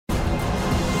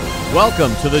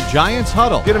Welcome to the Giants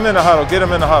Huddle, Get him in the huddle, get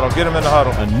him in the huddle, get him in the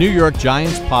huddle. a New York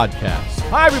Giants podcast.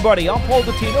 Hi, everybody. I'm Paul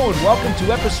Dottino, and welcome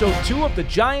to episode 2 of the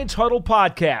Giants Huddle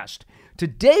podcast.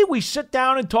 Today, we sit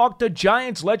down and talk to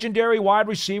Giants legendary wide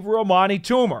receiver Amani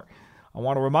Toomer. I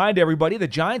want to remind everybody the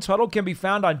Giants Huddle can be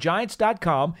found on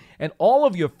Giants.com and all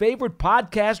of your favorite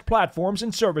podcast platforms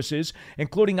and services,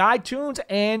 including iTunes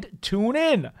and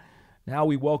TuneIn. Now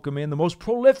we welcome in the most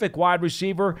prolific wide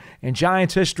receiver in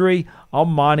Giants history,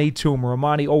 Amani Toomer.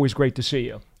 Amani, always great to see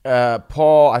you.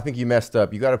 Paul, I think you messed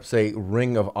up. You got to say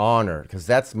Ring of Honor, because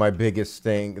that's my biggest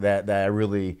thing that I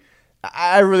really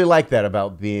like that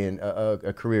about being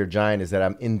a career Giant, is that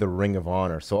I'm in the Ring of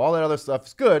Honor. So all that other stuff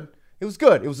is good. It was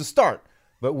good. It was a start.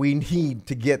 But we need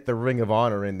to get the Ring of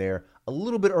Honor in there a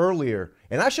little bit earlier.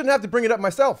 And I shouldn't have to bring it up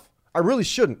myself. I really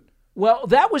shouldn't. Well,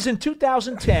 that was in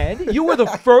 2010. You were the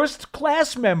first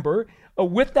class member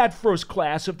with that first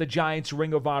class of the Giants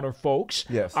Ring of Honor folks.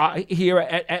 Yes. Here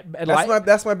at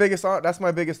That's my biggest honor. That's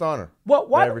my biggest honor. Well,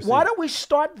 why don't we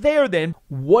start there then?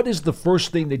 What is the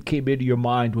first thing that came into your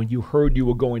mind when you heard you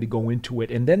were going to go into it?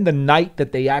 And then the night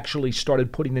that they actually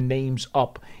started putting the names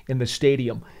up in the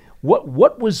stadium,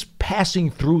 what was passing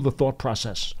through the thought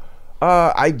process?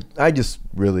 I just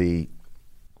really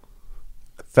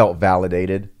felt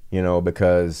validated,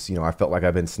 because, I felt like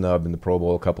I've been snubbed in the Pro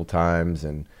Bowl a couple times,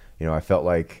 and, I felt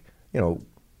like,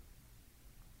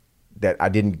 that I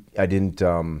didn't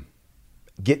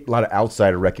get a lot of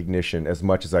outsider recognition as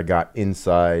much as I got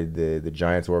inside the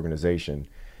Giants organization.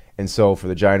 And so for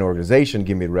the Giant organization to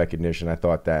give me the recognition, I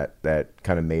thought that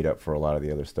kind of made up for a lot of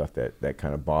the other stuff that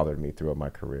kind of bothered me throughout my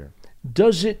career.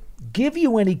 Does it give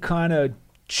you any kind of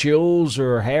chills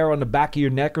or hair on the back of your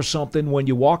neck or something when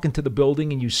you walk into the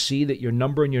building and you see that your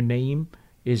number and your name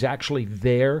is actually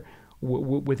there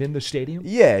within the stadium?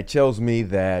 Yeah, it tells me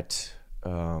that,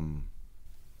 to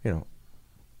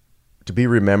be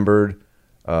remembered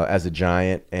as a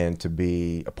Giant and to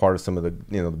be a part of some of the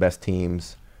the best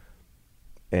teams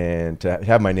and to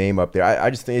have my name up there, I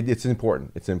just think it's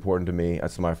important. It's important to me.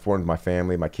 It's important to my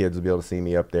family. My kids will be able to see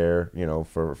me up there,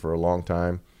 for a long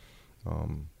time.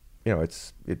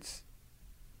 It's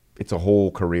a whole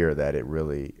career that it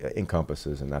really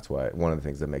encompasses, and that's why one of the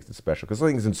things that makes it special. Because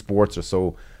things in sports are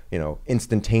so,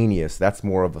 instantaneous. That's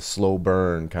more of a slow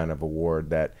burn kind of award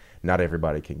that not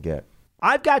everybody can get.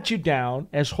 I've got you down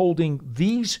as holding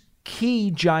these key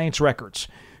Giants records: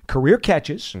 career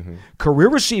catches, career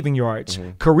receiving yards,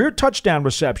 career touchdown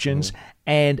receptions,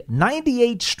 and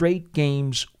 98 straight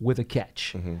games with a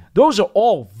catch. Those are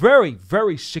all very,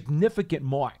 very significant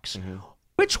marks.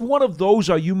 Which one of those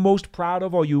are you most proud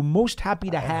of? Are you most happy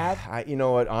to have? You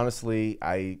know what? Honestly,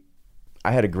 I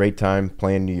had a great time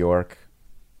playing in New York.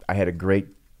 I had a great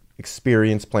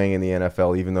experience playing in the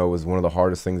NFL, even though it was one of the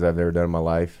hardest things I've ever done in my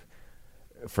life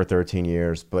for 13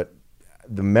 years. But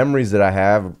the memories that I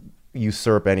have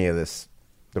usurp any of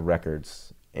the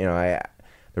records. The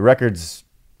records,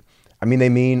 they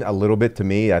mean a little bit to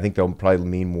me. I think they'll probably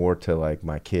mean more to like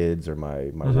my kids or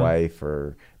my wife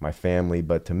or my family.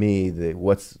 But to me, the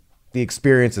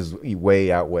experiences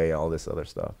way outweigh all this other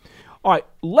stuff. All right,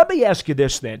 let me ask you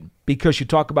this then, because you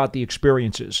talk about the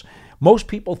experiences. Most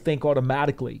people think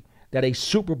automatically that a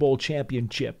Super Bowl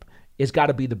championship has got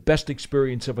to be the best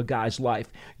experience of a guy's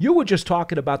life. You were just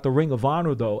talking about the Ring of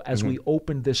Honor, though, as we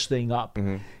opened this thing up.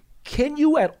 Can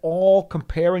you at all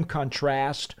compare and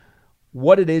contrast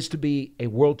what it is to be a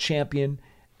world champion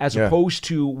as opposed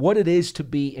to what it is to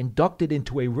be inducted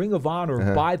into a Ring of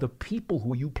Honor by the people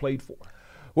who you played for?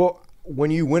 Well, when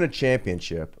you win a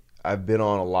championship, I've been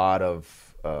on a lot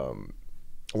of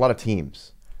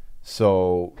teams.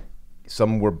 So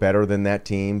some were better than that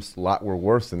team, a lot were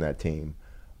worse than that team.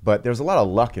 But there's a lot of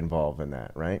luck involved in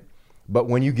that, right? But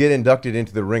when you get inducted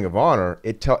into the Ring of Honor,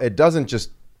 it doesn't just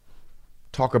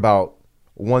talk about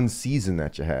one season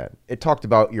that you had. It talked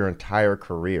about your entire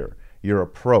career, your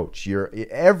approach, your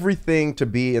everything to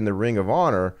be in the Ring of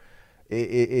Honor.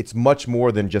 It's much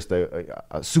more than just a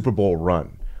Super Bowl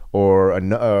run or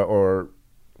a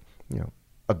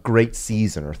great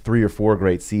season or 3 or 4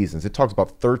 great seasons. It talks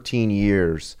about 13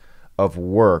 years of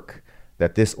work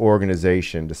that this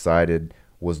organization decided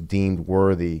was deemed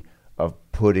worthy of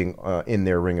putting in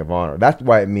their Ring of Honor. That's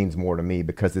why it means more to me,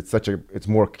 because it's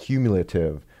more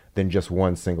cumulative than just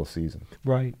one single season.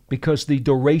 Right, because the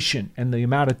duration and the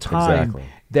amount of time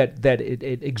that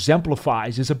it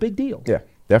exemplifies is a big deal. Yeah,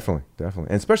 definitely,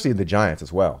 and especially the Giants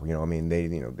as well.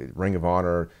 The Ring of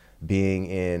Honor being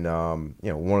in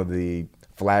one of the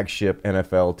flagship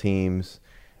NFL teams,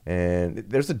 and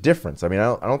there's a difference. I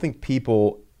don't think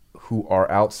people who are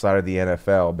outside of the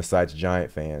NFL, besides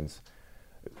Giant fans,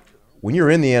 when you're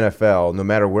in the NFL, no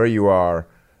matter where you are,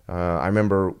 I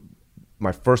remember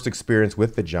my first experience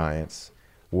with the Giants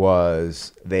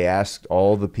was they asked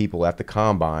all the people at the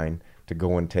combine to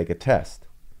go and take a test,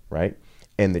 right?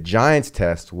 And the Giants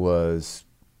test was,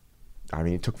 I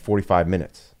mean, it took 45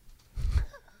 minutes.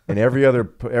 And every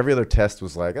other test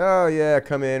was like, oh, yeah,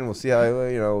 come in. We'll see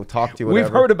how, talk to you, whatever.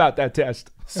 We've heard about that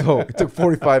test. So it took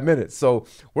 45 minutes. So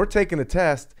we're taking the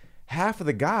test. Half of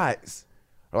the guys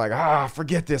are like,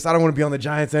 forget this. I don't want to be on the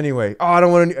Giants anyway. Oh, I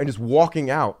don't want to. And just walking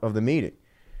out of the meeting.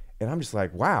 And I'm just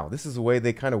like, wow, this is the way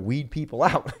they kind of weed people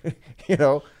out,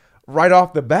 right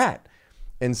off the bat.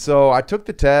 And so I took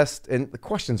the test, and the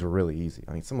questions were really easy.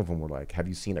 I mean, some of them were like, have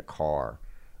you seen a car?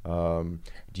 Do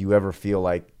you ever feel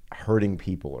like hurting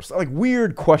people? Or something, like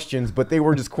weird questions, but they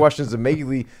were just questions that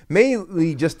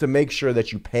mainly just to make sure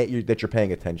that you're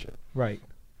paying attention. Right.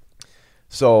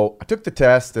 So I took the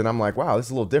test, and I'm like, wow, this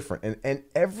is a little different. And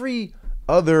every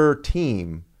other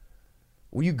team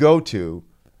you go to,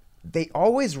 they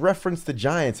always reference the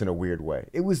Giants in a weird way.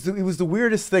 It was the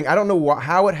weirdest thing. I don't know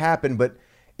how it happened, but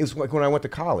it was like when I went to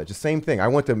college. The same thing. I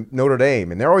went to Notre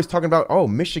Dame, and they're always talking about,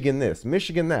 Michigan this,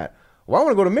 Michigan that. Well, I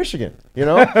want to go to Michigan,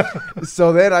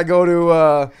 So then I go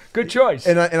to good choice.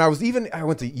 And I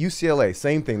went to UCLA.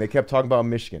 Same thing. They kept talking about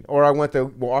Michigan. Or I went to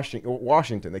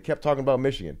Washington. They kept talking about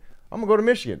Michigan. I'm gonna go to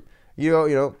Michigan.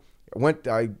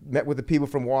 I met with the people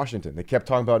from Washington. They kept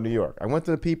talking about New York. I went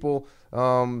to the people,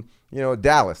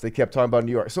 Dallas. They kept talking about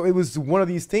New York. So it was one of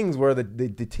these things where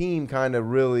the team kind of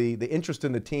really, the interest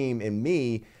in the team and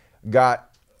me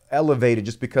got elevated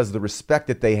just because of the respect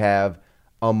that they have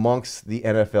amongst the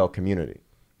NFL community.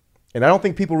 And I don't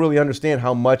think people really understand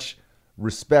how much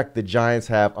respect the Giants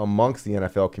have amongst the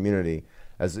NFL community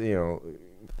as, in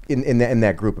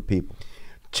that group of people.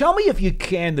 Tell me, if you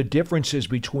can, the differences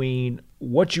between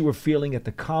what you were feeling at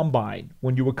the combine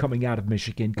when you were coming out of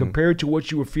Michigan compared to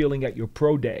what you were feeling at your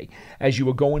pro day as you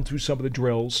were going through some of the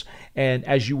drills and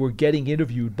as you were getting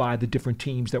interviewed by the different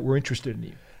teams that were interested in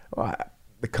you. Well,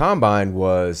 the combine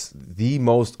was the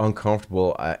most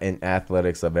uncomfortable in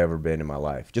athletics I've ever been in my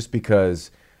life, just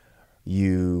because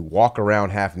you walk around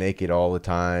half naked all the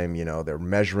time. They're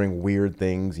measuring weird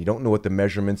things. You don't know what the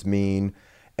measurements mean.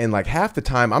 And like half the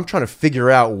time, I'm trying to figure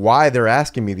out why they're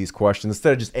asking me these questions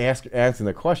instead of just answering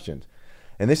the questions.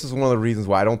 And this is one of the reasons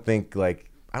why I don't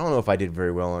know if I did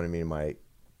very well on my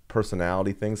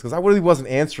personality things, because I really wasn't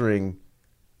answering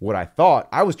what I thought.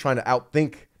 I was trying to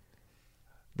outthink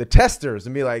the testers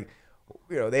and be like,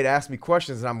 they'd ask me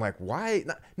questions, and I'm like, why?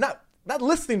 Not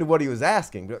listening to what he was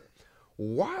asking, but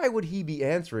why would he be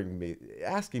asking me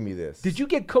this? Did you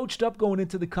get coached up going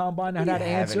into the combine on how to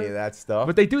answer? Any of that stuff.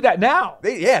 But they do that now.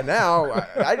 Now.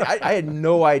 I had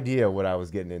no idea what I was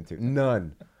getting into.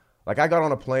 None. Like, I got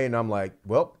on a plane, and I'm like,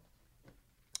 well,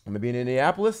 I'm going to be in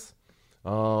Indianapolis. I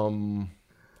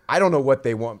don't know what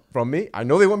they want from me. I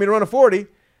know they want me to run a 40,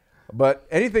 but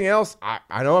anything else,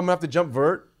 I know I'm going to have to jump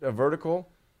vertical.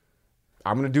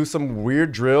 I'm going to do some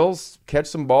weird drills, catch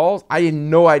some balls. I had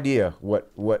no idea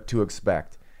what to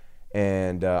expect.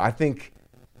 And I think,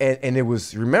 and it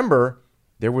was, remember,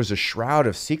 there was a shroud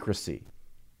of secrecy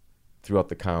throughout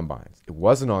the combines. It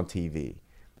wasn't on TV.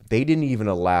 They didn't even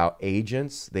allow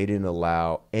agents. They didn't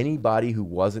allow anybody who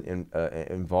wasn't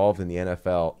involved in the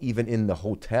NFL, even in the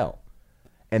hotel.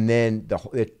 And then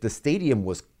the stadium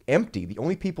was empty. The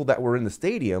only people that were in the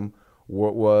stadium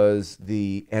was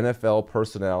the NFL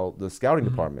personnel, the scouting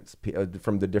departments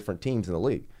from the different teams in the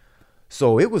league.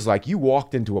 So it was like you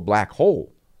walked into a black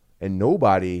hole, and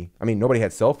nobody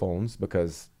had cell phones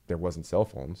because there wasn't cell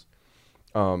phones.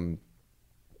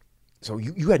 So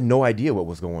you had no idea what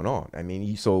was going on.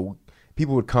 So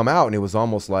people would come out, and it was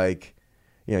almost like,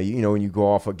 when you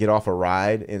get off a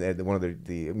ride at one of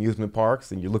the amusement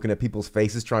parks, and you're looking at people's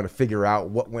faces trying to figure out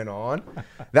what went on.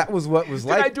 That was what was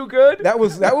like. Did I do good? That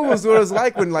was what it was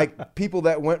like when people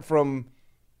that went from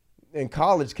in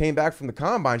college came back from the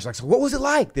combine. She's like, so what was it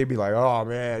like? They'd be like, oh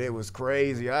man, it was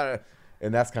crazy.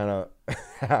 And that's kind of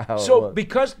how so it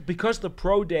was. because the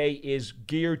pro day is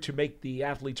geared to make the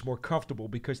athletes more comfortable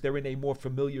because they're in a more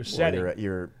familiar setting.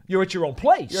 You're at your own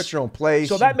place. You're at your own place.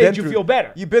 So that made you feel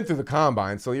better. You've been through the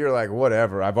combine, so you're like,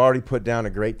 whatever. I've already put down a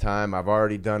great time. I've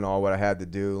already done all what I had to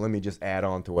do. Let me just add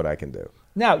on to what I can do.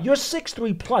 Now, you're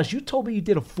 6'3 plus. You told me you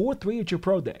did a 4.3 at your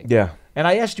pro day. Yeah. And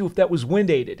I asked you if that was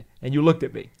wind aided, and you looked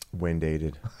at me. Wind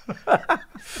aided.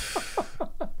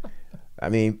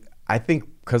 I think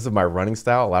because of my running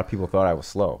style, a lot of people thought I was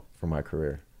slow for my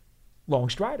career. Long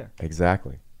strider.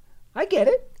 Exactly. I get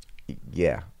it.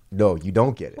 Yeah. No, you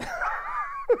don't get it.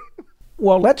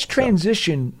 Well, let's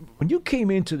transition. When you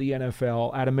came into the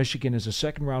NFL out of Michigan as a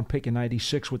second-round pick in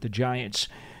 '96 with the Giants,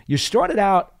 You started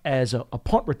out as a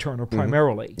punt returner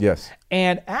primarily. Yes.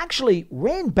 And actually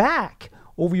ran back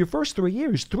over your first 3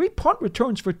 years, 3 punt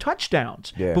returns for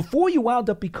touchdowns before you wound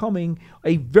up becoming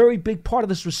a very big part of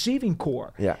this receiving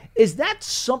core. Yeah. Is that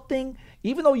something,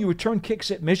 even though you return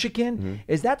kicks at Michigan,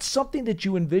 is that something that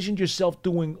you envisioned yourself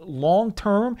doing long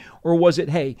term? Or was it,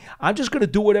 hey, I'm just going to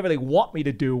do whatever they want me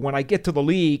to do when I get to the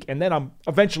league, and then I'm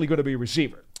eventually going to be a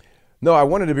receiver? No, I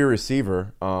wanted to be a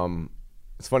receiver.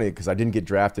 It's funny because I didn't get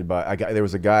drafted, but there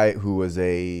was a guy who was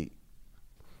he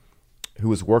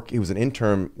was an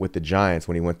intern with the Giants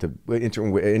when he went to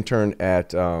intern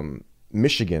at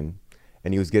Michigan,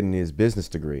 and he was getting his business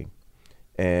degree.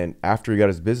 And after he got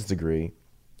his business degree,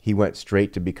 he went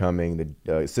straight to becoming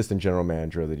the assistant general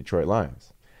manager of the Detroit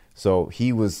Lions. So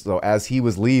as he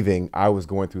was leaving, I was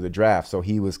going through the draft. So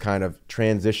he was kind of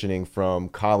transitioning from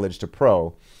college to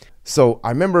pro. So I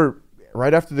remember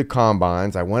right after the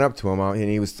combines, I went up to him and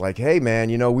he was like, "Hey man,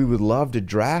 we would love to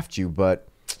draft you, but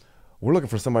we're looking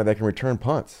for somebody that can return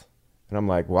punts." And I'm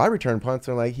like, "Well, I return punts."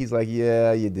 And he's like,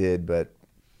 "Yeah, you did, but."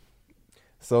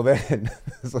 So then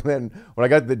when I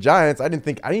got to the Giants, I didn't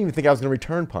even think I was going to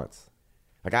return punts.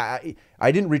 Like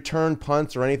I didn't return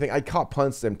punts or anything. I caught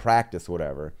punts in practice,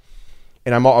 whatever,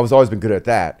 and I was always been good at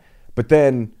that. But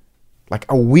then, like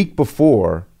a week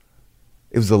before,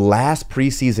 it was the last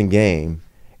preseason game,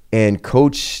 and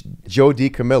Coach Joe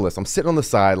DeCamillis, I'm sitting on the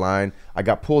sideline. I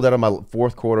got pulled out of my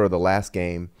fourth quarter of the last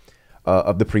game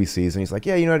of the preseason. He's like,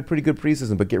 "Yeah, I had a pretty good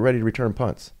preseason, but get ready to return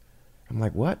punts." I'm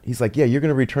like, "What?" He's like, "Yeah, you're going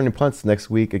to return punts next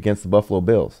week against the Buffalo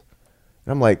Bills."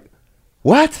 And I'm like,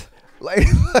 "What?" Like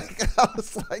I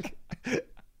was like,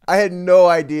 I had no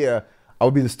idea I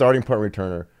would be the starting punt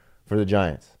returner for the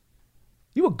Giants.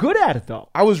 You were good at it, though.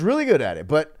 I was really good at it,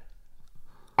 but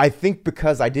I think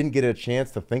because I didn't get a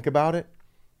chance to think about it,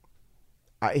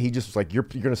 he just was like, "You're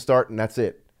going to start, and that's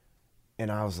it."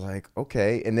 And I was like,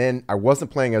 okay. And then I wasn't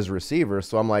playing as a receiver,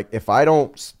 so I'm like, if I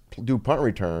don't do punt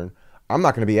return, I'm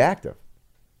not going to be active.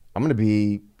 I'm going to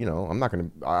be, I'm not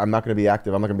going to be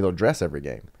active. I'm not going to be able to dress every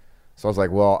game. So I was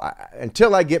like, well,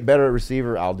 until I get better at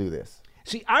receiver, I'll do this.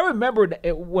 See, I remember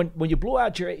when you blew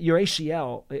out your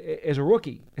ACL as a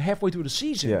rookie halfway through the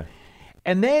season. Yeah.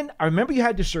 And then I remember you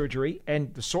had the surgery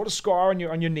and the sort of scar on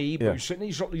your knee. But you're sitting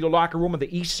in your locker room on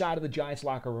the east side of the Giants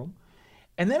locker room.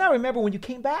 And then I remember when you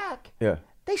came back,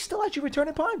 they still had you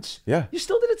returning punts. Yeah. You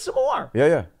still did it some more.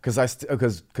 Yeah.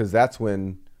 Because that's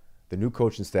when the new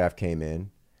coaching staff came in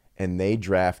and they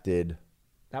drafted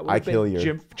Ike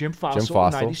Hilliard. Jim Fossil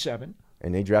in 97.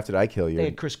 And they drafted Ike Hilliard. They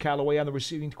had Chris Callaway on the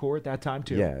receiving corps at that time,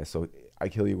 too. Yeah, so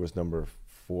Ike Hilliard was number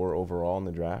 4 overall in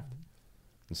the draft.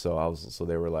 And so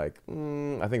they were like, I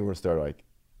think we're going to start Ike.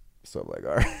 So I'm like,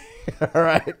 all right. All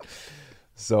right.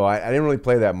 So I didn't really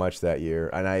play that much that year.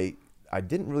 And I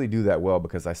didn't really do that well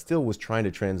because I still was trying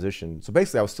to transition. So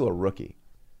basically I was still a rookie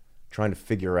trying to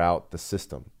figure out the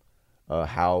system.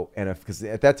 Because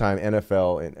at that time,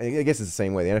 NFL, and I guess it's the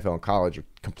same way, the NFL and college are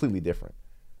completely different,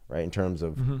 right? In terms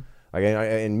of, like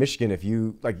in Michigan, if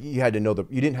you had to know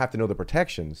you didn't have to know the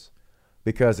protections,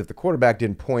 because if the quarterback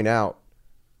didn't point out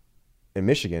in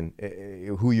Michigan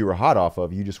who you were hot off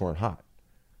of, you just weren't hot.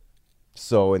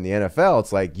 So in the NFL,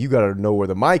 it's like you got to know where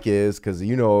the mic is because the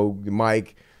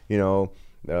mic, then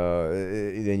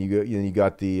you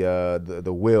got the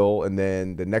will, and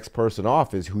then the next person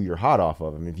off is who you're hot off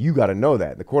of. I mean, if you got to know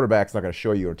that, the quarterback's not going to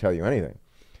show you or tell you anything.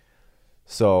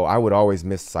 So I would always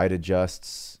miss side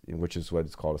adjusts, which is what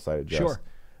it's called, a side adjust. Sure.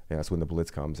 Yeah, that's when the blitz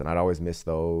comes, and I'd always miss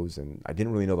those, and I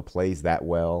didn't really know the plays that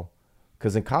well.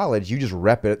 Because in college, you just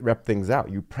rep things out.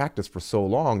 You practice for so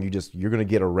long, you're going to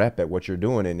get a rep at what you're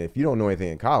doing, and if you don't know anything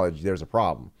in college, there's a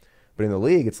problem. But in the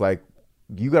league, it's like,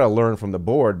 you got to learn from the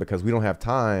board because we don't have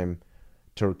time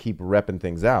to keep repping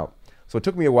things out. So it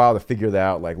took me a while to figure that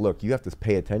out. Like, look, you have to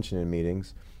pay attention in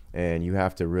meetings and you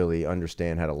have to really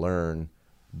understand how to learn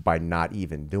by not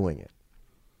even doing it.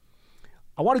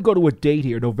 I want to go to a date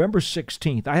here, November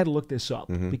 16th. I had to look this up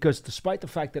because despite the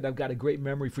fact that I've got a great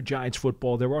memory for Giants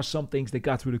football, there are some things that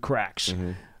got through the cracks.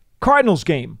 Cardinals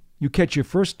game. You catch your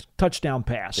first touchdown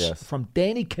pass from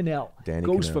Danny Cannell.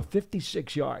 Goes for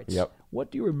 56 yards. Yep.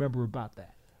 What do you remember about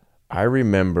that? I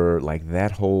remember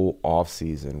that whole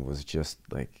offseason was just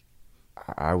like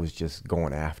I was just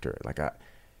going after it. Like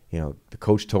the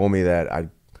coach told me that I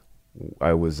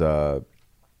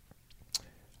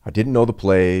didn't know the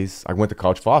plays. I went to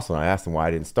Coach Fossil and I asked him why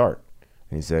I didn't start.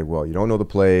 And he said, "Well, you don't know the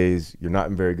plays, you're not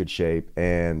in very good shape,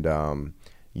 and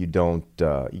you don't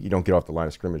get off the line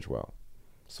of scrimmage well."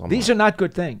 So These are not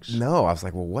good things. No, I was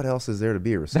like, well, what else is there to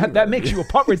be a receiver? That makes you a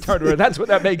punt returner. That's what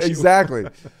that makes you. Exactly.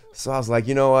 So I was like,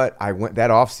 you know what? I went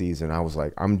that off season. I was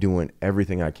like, I'm doing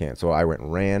everything I can. So I went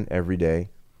and ran every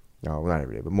day. No, not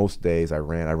every day, but most days I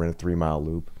ran. I ran a 3-mile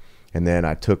loop, and then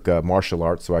I took martial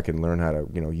arts so I could learn how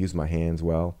to use my hands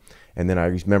well. And then I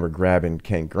remember grabbing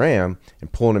Ken Graham and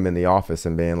pulling him in the office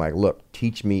and being like, look,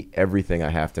 teach me everything I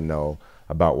have to know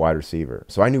about wide receiver.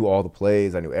 So I knew all the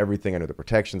plays. I knew everything. I knew the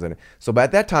protections. So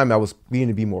at that time, I was beginning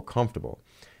to be more comfortable.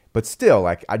 But still,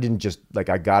 like, I didn't just, like,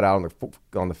 I got out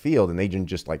on the field and they didn't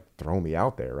just, like, throw me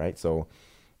out there, right? So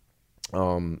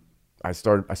I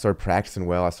started practicing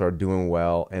well. I started doing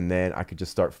well. And then I could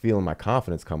just start feeling my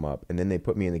confidence come up. And then they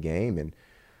put me in the game and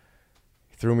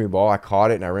threw me a ball. I caught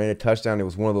it and I ran a touchdown. It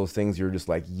was one of those things you're just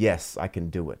like, yes, I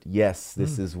can do it. Yes,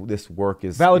 this work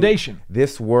is validation.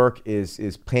 This work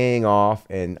is paying off,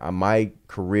 and my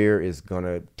career is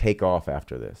gonna take off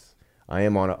after this. I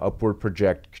am on an upward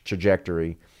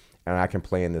trajectory, and I can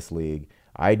play in this league.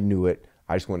 I knew it.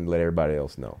 I just wanted to let everybody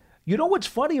else know. You know what's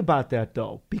funny about that,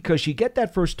 though? Because you get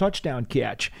that first touchdown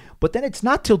catch, but then it's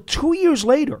not till 2 years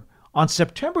later, on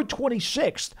September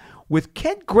 26th, with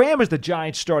Kent Graham as the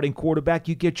Giants starting quarterback,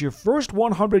 you get your first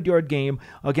 100-yard game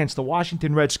against the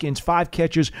Washington Redskins, 5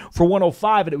 catches for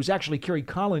 105, and it was actually Kerry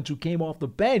Collins who came off the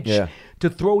bench to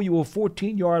throw you a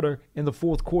 14-yarder in the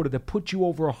fourth quarter that put you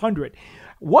over 100.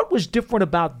 What was different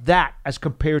about that as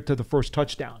compared to the first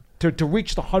touchdown, to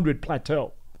reach the 100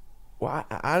 plateau? Well,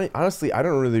 I honestly, I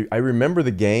don't really. I remember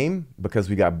the game because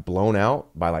we got blown out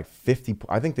by like 50.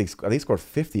 I think they scored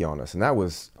 50 on us, and that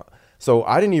was. So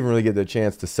I didn't even really get the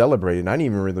chance to celebrate it, and I didn't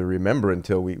even really remember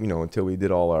until we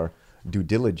did all our due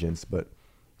diligence. But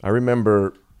I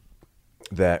remember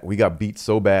that we got beat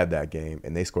so bad that game,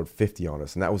 and they scored 50 on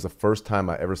us, and that was the first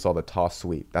time I ever saw the toss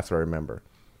sweep. That's what I remember.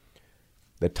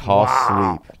 The toss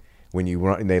sweep when you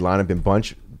run, and they line up in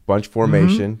bunch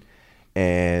formation,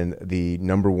 and the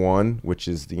number 1, which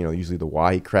is usually the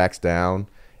Y, he cracks down.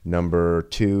 Number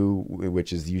 2,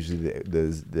 which is usually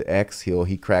the X,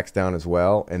 he cracks down as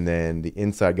well, and then the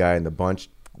inside guy in the bunch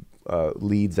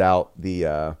leads out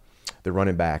the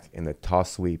running back in the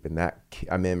toss sweep, and that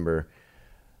I remember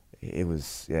it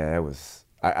was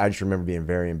I just remember being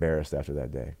very embarrassed after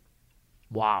that day.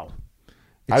 Wow.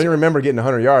 I didn't remember getting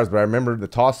 100 yards, but I remember the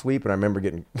toss sweep, and I remember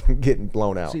getting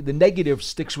blown out. See, the negative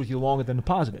sticks with you longer than the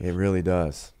positive. It really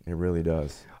does. It really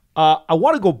does. I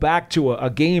want to go back to a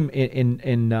game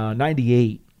in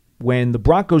 '98 when the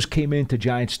Broncos came into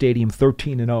Giants Stadium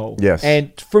 13-0. Yes.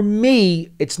 And for me,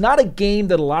 it's not a game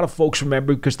that a lot of folks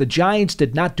remember because the Giants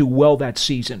did not do well that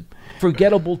season.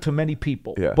 Forgettable to many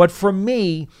people. Yeah. But for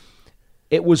me,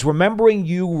 it was remembering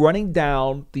you running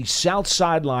down the south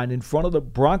sideline in front of the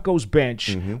Broncos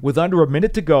bench with under a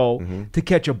minute to go to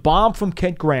catch a bomb from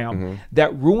Kent Graham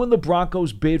that ruined the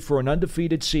Broncos' bid for an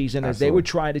undefeated season as they were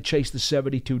trying to chase the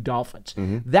 72 Dolphins.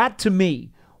 That, to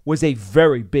me, was a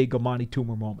very big Amani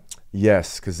Toomer moment.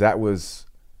 Yes, because that was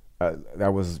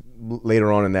later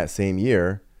on in that same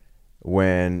year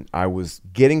when I was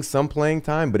getting some playing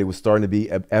time, but it was starting to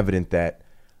be evident that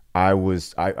I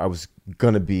was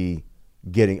going to be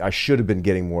I should have been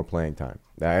getting more playing time,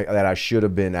 that I should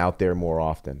have been out there more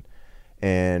often.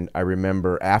 And I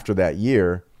remember after that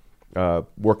year,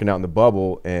 working out in the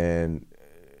bubble, and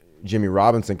Jimmy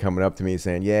Robinson coming up to me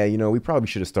saying, yeah, we probably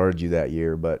should have started you that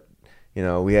year, but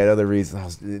we had other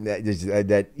reasons.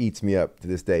 That eats me up to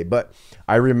this day. But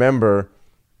I remember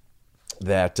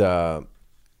that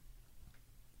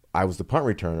I was the punt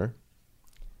returner.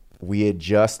 We had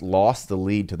just lost the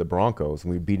lead to the Broncos, and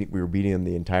we were beating them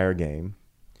the entire game.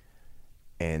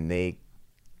 And they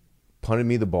punted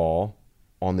me the ball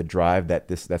on the drive that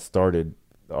started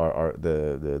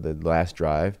the last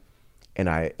drive, and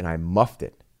I muffed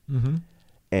it.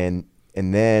 And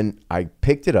then I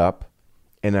picked it up,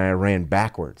 and I ran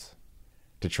backwards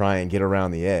to try and get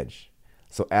around the edge.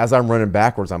 So as I'm running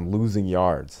backwards, I'm losing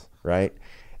yards, right?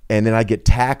 And then I get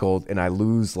tackled, and I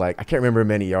lose, I can't remember how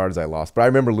many yards I lost, but I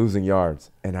remember losing yards.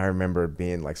 And I remember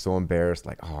being, so embarrassed,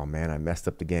 oh, man, I messed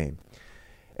up the game.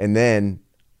 And then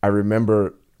I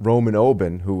remember Roman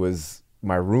Oben, who was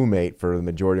my roommate for the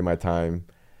majority of my time.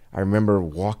 I remember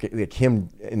him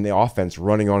in the offense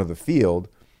running onto the field,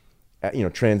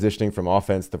 transitioning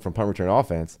from punt return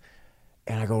offense.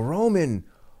 And I go, Roman,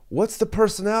 what's the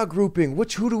personnel grouping?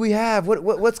 Who do we have?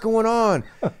 What's going on?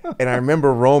 And I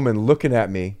remember Roman looking at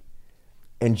me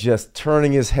and just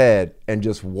turning his head and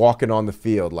just walking on the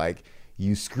field like,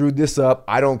 you screwed this up.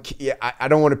 I don't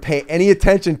want to pay any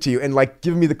attention to you, and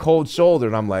giving me the cold shoulder.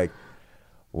 And I'm like,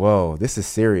 whoa, this is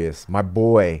serious. My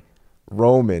boy,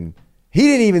 Roman, he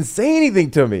didn't even say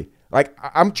anything to me. Like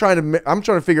I'm trying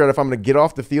to figure out if I'm going to get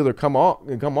off the field or come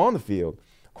on the field.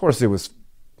 Of course, it was,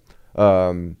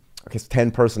 I guess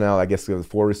 10 personnel. I guess it was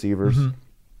 4 receivers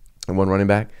and 1 running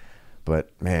back. But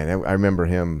man, I remember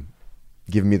him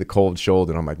giving me the cold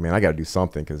shoulder, and I'm like, man, I got to do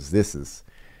something because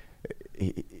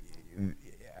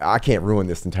I can't ruin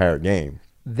this entire game.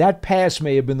 That pass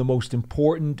may have been the most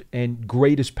important and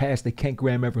greatest pass that Kent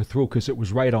Graham ever threw because it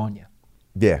was right on you.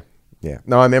 Yeah.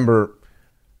 No, I remember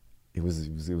it was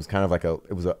kind of like an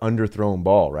underthrown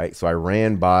ball, right? So I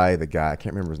ran by the guy. I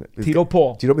can't remember his name. Tito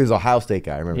Paul. He was an Ohio State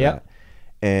guy. I remember that.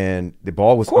 And the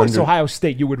ball was of course, Ohio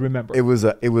State. You would remember. It was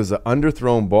an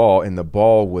underthrown ball, and the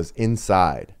ball was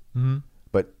inside. Mm-hmm.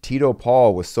 But Tito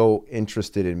Paul was so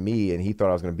interested in me, and he thought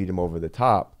I was going to beat him over the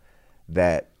top,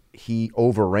 that he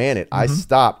overran it. I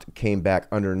stopped, came back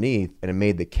underneath, and it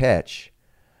made the catch,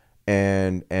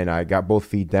 and I got both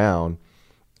feet down.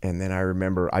 And then I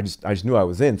remember I just knew I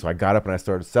was in, so I got up and I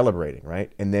started celebrating,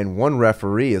 right? And then one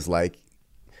referee is like,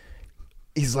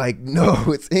 he's like, no,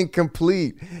 it's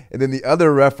incomplete. And then the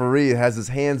other referee has his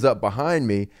hands up behind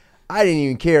me. I didn't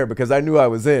even care because I knew I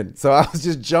was in. So I was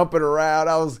just jumping around.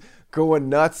 I was going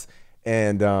nuts.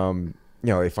 And,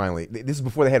 they finally, this is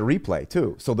before they had replay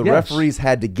too. So the referees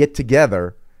had to get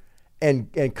together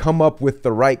and come up with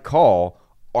the right call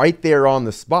right there on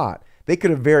the spot. They could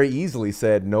have very easily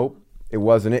said, nope, it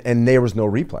wasn't it. And there was no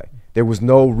replay. There was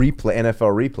no replay,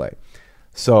 NFL replay.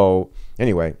 So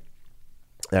anyway,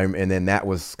 and then that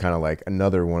was kind of like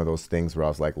another one of those things where I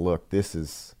was like, look, I'm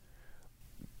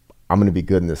going to be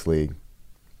good in this league.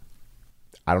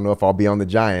 I don't know if I'll be on the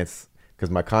Giants because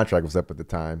my contract was up at the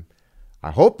time.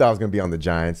 I hoped I was going to be on the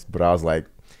Giants, but I was like,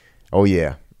 oh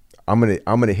yeah, I'm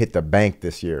going to hit the bank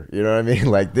this year. You know what I mean?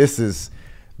 Like this is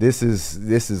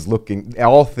looking,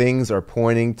 all things are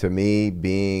pointing to me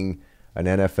being an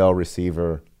NFL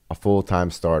receiver, a full-time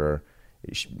starter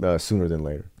sooner than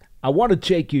later. I want to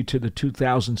take you to the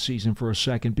 2000 season for a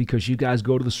second because you guys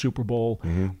go to the Super Bowl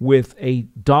with a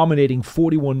dominating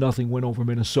 41-0 win over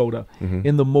Minnesota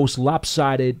in the most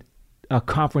lopsided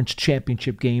conference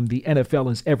championship game the NFL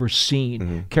has ever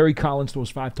seen. Kerry Collins throws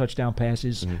 5 touchdown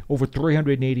passes, over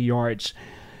 380 yards.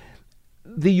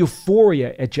 The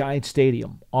euphoria at Giant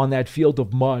Stadium on that field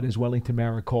of mud, as Wellington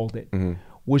Mara called it,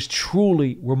 was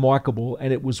truly remarkable,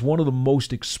 and it was one of the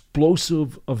most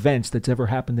explosive events that's ever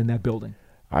happened in that building.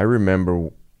 I remember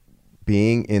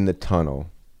being in the tunnel,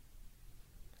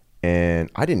 and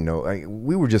I didn't know. Like,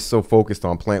 we were just so focused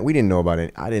on playing. We didn't know about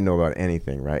it. I didn't know about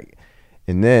anything, right?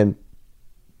 And then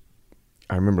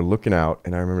I remember looking out,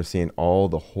 and I remember seeing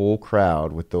the whole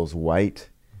crowd with those white,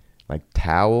 like,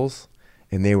 towels,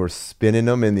 and they were spinning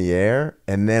them in the air.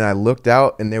 And then I looked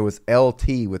out, and there was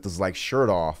LT with his, like, shirt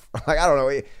off. Like, I don't know.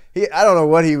 I don't know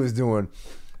what he was doing,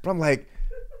 but I'm like,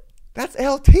 that's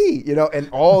LT, and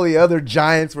all the other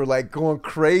Giants were like going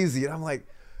crazy. And I'm like,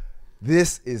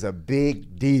 this is a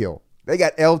big deal. They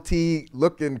got LT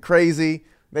looking crazy.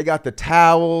 They got the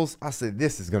towels. I said,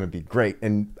 this is going to be great.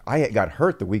 And I got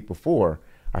hurt the week before.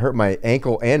 I hurt my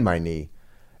ankle and my knee.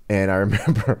 And I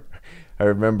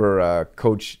remember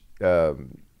Coach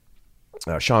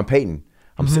Sean Payton.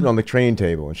 I'm sitting on the training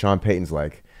table, and Sean Payton's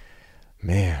like,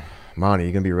 man, Monty,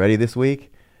 you going to be ready this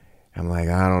week? I'm like,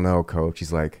 I don't know, Coach.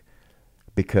 He's like,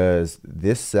 because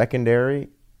this secondary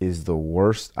is the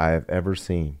worst I have ever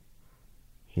seen.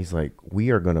 He's like, we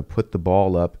are going to put the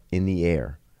ball up in the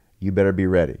air. You better be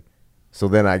ready. So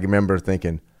then I remember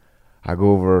thinking, I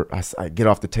go over, I get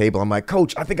off the table. I'm like,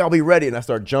 Coach, I think I'll be ready. And I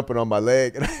start jumping on my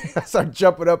leg. And I start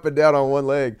jumping up and down on one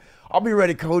leg. I'll be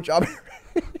ready, Coach. I'll be ready.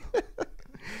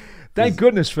 Thank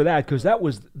goodness for that, because that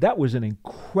was an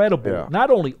incredible, not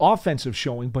only offensive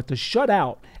showing, but to shut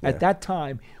out at that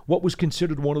time what was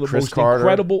considered one of the most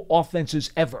incredible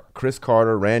offenses ever. Chris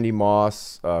Carter, Randy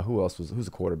Moss, who's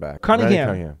the quarterback?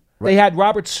 Cunningham. They had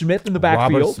Robert Smith in the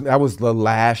backfield. That was the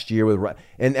last year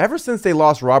and ever since they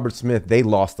lost Robert Smith, they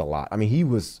lost a lot. I mean, he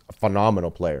was a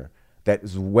phenomenal player that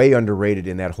is way underrated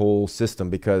in that whole system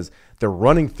because the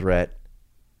running threat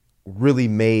really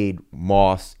made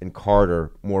Moss and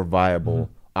Carter more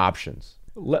viable options.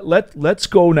 Let's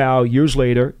go now. Years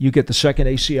later, you get the second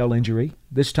ACL injury.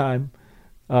 This time,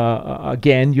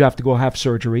 again, you have to go have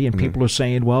surgery, and people are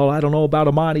saying, well, I don't know about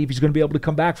Amani if he's going to be able to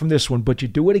come back from this one, but you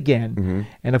do it again.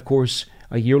 And, of course,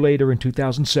 a year later in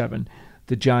 2007,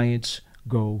 the Giants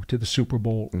go to the Super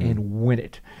Bowl and win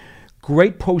it.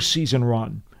 Great postseason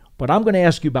run, but I'm going to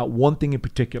ask you about one thing in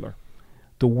particular.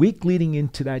 The week leading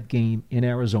into that game in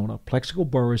Arizona, Plexico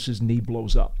Burress' knee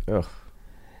blows up.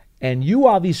 And you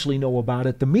obviously know about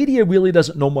it. The media really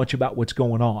doesn't know much about what's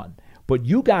going on. but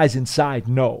you guys inside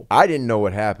know. I didn't know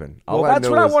what happened. Well, that's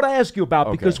what I want to ask you about,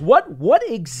 because what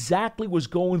exactly was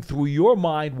going through your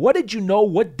mind? What did you know?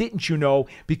 What didn't you know?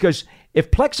 Because if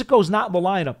Plexico's not in the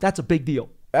lineup, that's a big deal.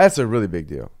 That's a really big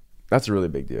deal.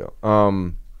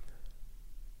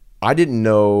 I didn't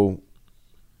know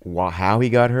how he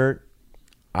got hurt.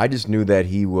 I just knew that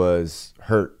he was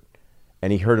hurt,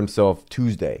 and he hurt himself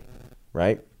Tuesday,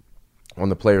 right, on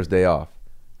the player's day off.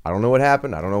 I don't know what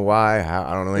happened. I don't know why.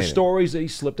 I don't know anything. The stories that he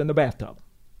slipped in the bathtub.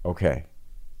 Okay.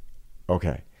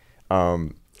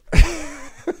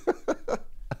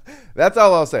 That's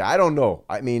all I'll say. I don't know.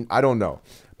 I don't know.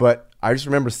 But I just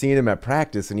remember seeing him at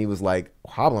practice, and he was like,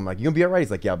 hobble. I'm like, you gonna be all right? He's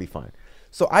like, yeah, I'll be fine.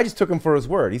 So I just took him for his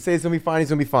word. He said he's gonna be fine. He's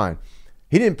gonna be fine.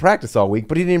 He didn't practice all week,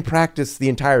 but he didn't practice the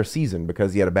entire season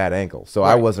because he had a bad ankle. So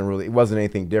right. it wasn't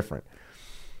anything different.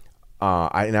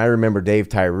 I remember Dave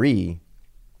Tyree,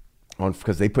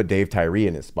 because they put Dave Tyree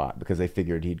in his spot because they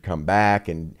figured he'd come back,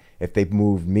 and if they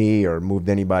moved me or moved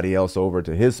anybody else over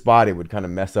to his spot, it would kind of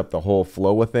mess up the whole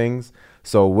flow of things.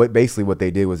 So basically what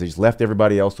they did was they just left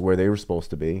everybody else to where they were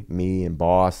supposed to be. Me and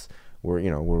Boss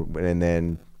and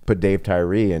then put Dave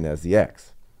Tyree in as the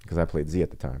X because I played Z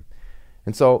at the time.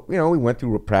 And so, we went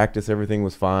through a practice, everything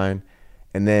was fine.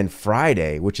 And then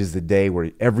Friday, which is the day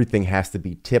where everything has to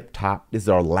be tip-top, this is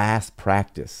our last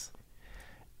practice.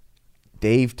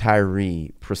 Dave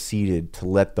Tyree proceeded to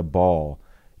let the ball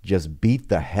just beat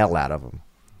the hell out of him.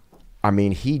 I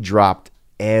mean, he dropped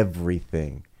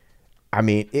everything. I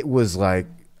mean, it was like,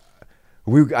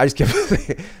 I just kept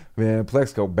saying, man,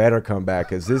 Plexico better come back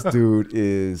because this dude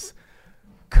is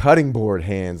cutting board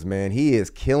hands, man. He is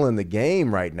killing the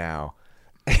game right now.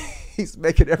 He's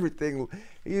making everything.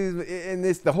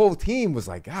 The whole team was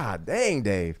like, God dang,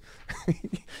 Dave.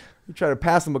 You try to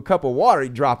pass him a cup of water,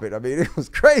 he'd drop it. I mean, it was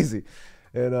crazy.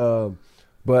 And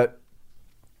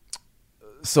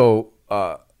so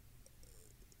I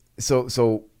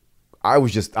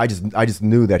just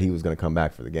knew that he was going to come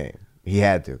back for the game. He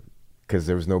had to, because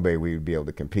there was no way we would be able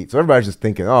to compete. So everybody's just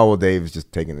thinking, oh well, Dave's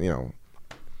just taking,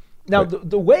 Now,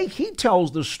 the way he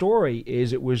tells the story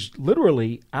is it was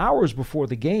literally hours before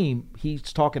the game. He's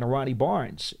talking to Ronnie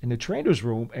Barnes in the trainer's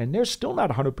room, and they're still not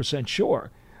 100%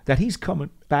 sure that he's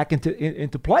coming back into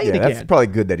playing again. That's probably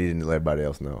good that he didn't let everybody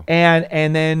else know.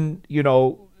 And then,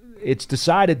 it's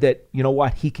decided that,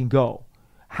 he can go.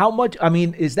 How much,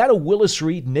 is that a Willis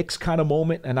Reed Knicks kind of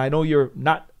moment? And I know you're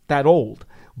not that old,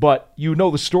 but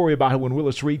the story about when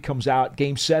Willis Reed comes out,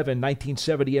 Game 7,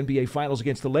 1970 NBA Finals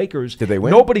against the Lakers. Did they win?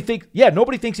 Nobody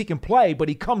thinks he can play, but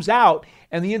he comes out,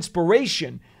 and the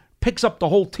inspiration picks up the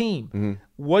whole team. Mm-hmm.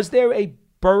 Was there a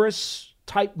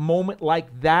Burris-type moment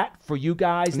like that for you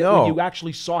guys? No. When you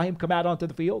actually saw him come out onto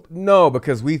the field? No,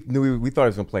 because we thought he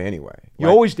was going to play anyway. You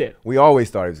always did? We always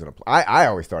thought he was going to play. I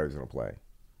always thought he was going to play.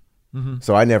 Mm-hmm.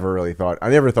 So I never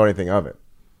thought anything of it.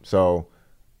 So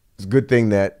it's a good thing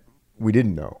that we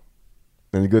didn't know.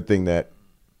 And a good thing that,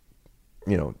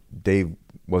 Dave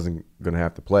wasn't going to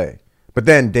have to play. But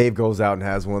then Dave goes out and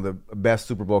has one of the best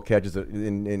Super Bowl catches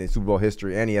in Super Bowl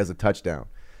history, and he has a touchdown.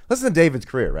 Listen to David's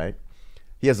career, right?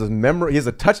 He has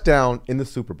a touchdown in the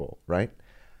Super Bowl, right?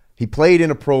 He played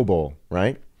in a Pro Bowl,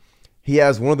 right? He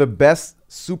has one of the best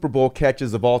Super Bowl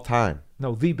catches of all time.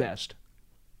 No, the best.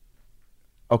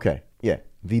 Okay, yeah,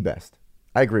 the best.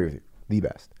 I agree with you, the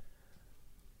best.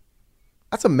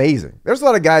 That's amazing. There's a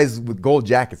lot of guys with gold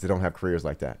jackets that don't have careers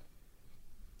like that.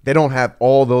 They don't have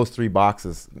all those 3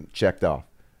 boxes checked off.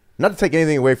 Not to take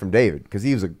anything away from David, because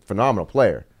he was a phenomenal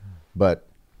player, but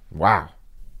wow,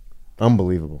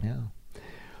 unbelievable. Yeah.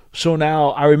 So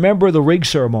now I remember the ring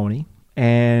ceremony,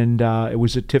 and it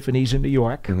was at Tiffany's in New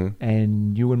York, mm-hmm.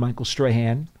 and you and Michael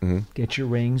Strahan mm-hmm. get your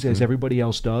rings as mm-hmm. everybody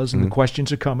else does, and mm-hmm. the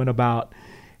questions are coming about,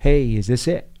 hey, is this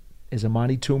it? Is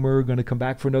Amani Toomer going to come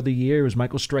back for another year? Is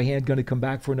Michael Strahan going to come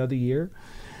back for another year?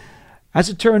 As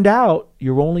it turned out,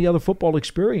 your only other football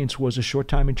experience was a short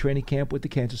time in training camp with the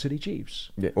Kansas City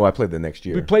Chiefs. Yeah, well, I played the next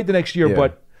year. We played the next year, yeah.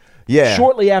 But yeah.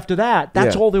 shortly after that,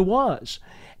 that's all there was.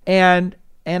 And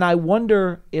I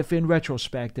wonder if in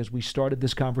retrospect, as we started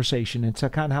this conversation, and it's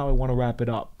kind of how I want to wrap it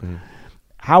up, mm-hmm.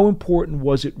 how important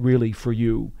was it really for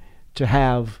you to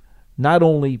have not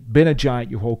only been a Giant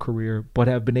your whole career, but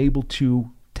have been able to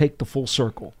take the full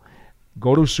circle,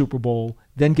 go to a Super Bowl,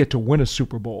 then get to win a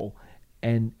Super Bowl,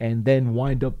 and then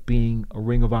wind up being a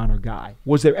Ring of Honor guy?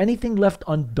 Was there anything left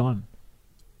undone?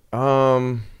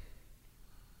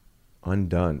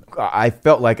 Undone. I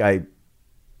felt like I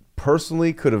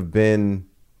personally could have been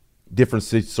different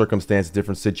circumstances,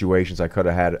 different situations. I think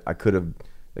I could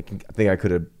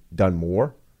have done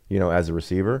more, as a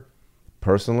receiver,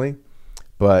 personally.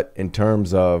 But in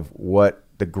terms of what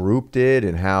the group did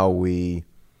and how we,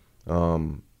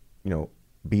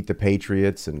 beat the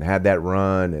Patriots and had that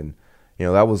run. And,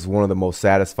 that was one of the most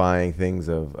satisfying things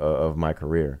of my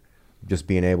career, just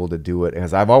being able to do it.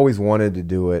 Because I've always wanted to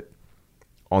do it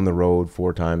on the road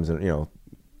 4 times and,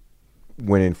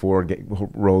 winning 4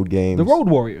 road games. The Road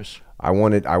Warriors. I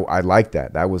liked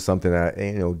that. That was something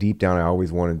that, deep down I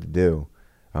always wanted to do.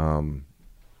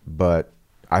 But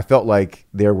I felt like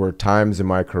there were times in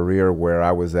my career where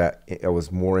I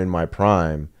was more in my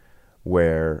prime,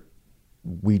 where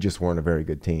we just weren't a very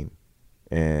good team.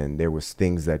 And there was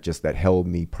things that held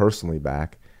me personally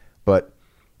back. But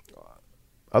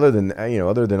other than a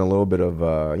little bit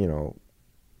of,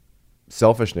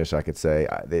 selfishness, I could say,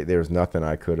 there's nothing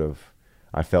I could have.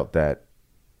 I felt that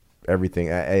everything,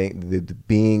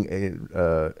 being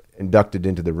inducted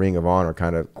into the Ring of Honor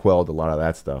kind of quelled a lot of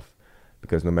that stuff,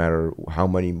 because no matter how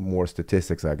many more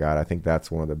statistics I got, I think that's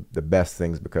one of the best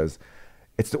things, because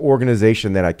it's the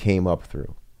organization that I came up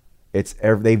through.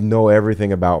 They know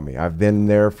everything about me. I've been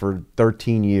there for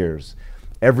 13 years.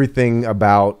 Everything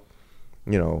about,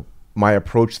 my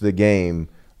approach to the game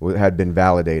had been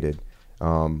validated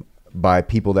by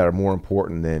people that are more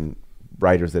important than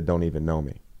writers that don't even know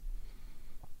me.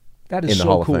 That is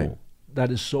so cool. That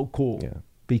is so cool. Yeah.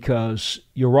 Because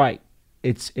you're right.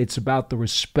 It's about the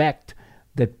respect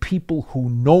that people who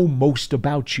know most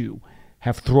about you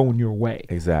have thrown your way.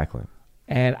 Exactly.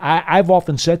 And I've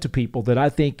often said to people that I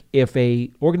think if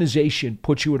a organization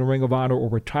puts you in a Ring of Honor or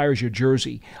retires your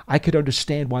jersey, I could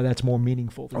understand why that's more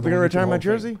meaningful. Are they going to retire my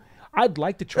jersey? I'd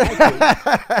like to try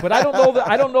to, but I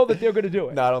don't know that they're going to do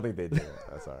it. No, I don't think they do.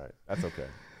 That's all right. That's okay.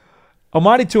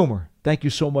 Amani Toomer, thank you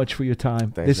so much for your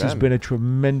time. Thanks, this has been a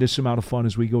tremendous amount of fun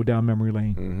as we go down memory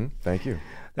lane. Mm-hmm. Thank you.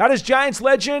 That is Giants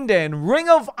legend and Ring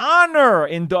of Honor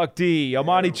inductee,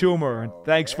 Amani Toomer. And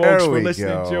thanks, folks, for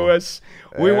listening to us.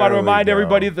 We want to remind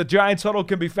everybody that the Giants Huddle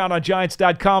can be found on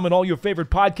Giants.com and all your favorite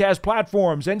podcast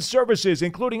platforms and services,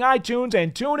 including iTunes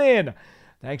and TuneIn.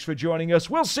 Thanks for joining us.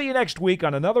 We'll see you next week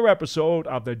on another episode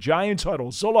of the Giants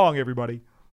Huddle. So long, everybody.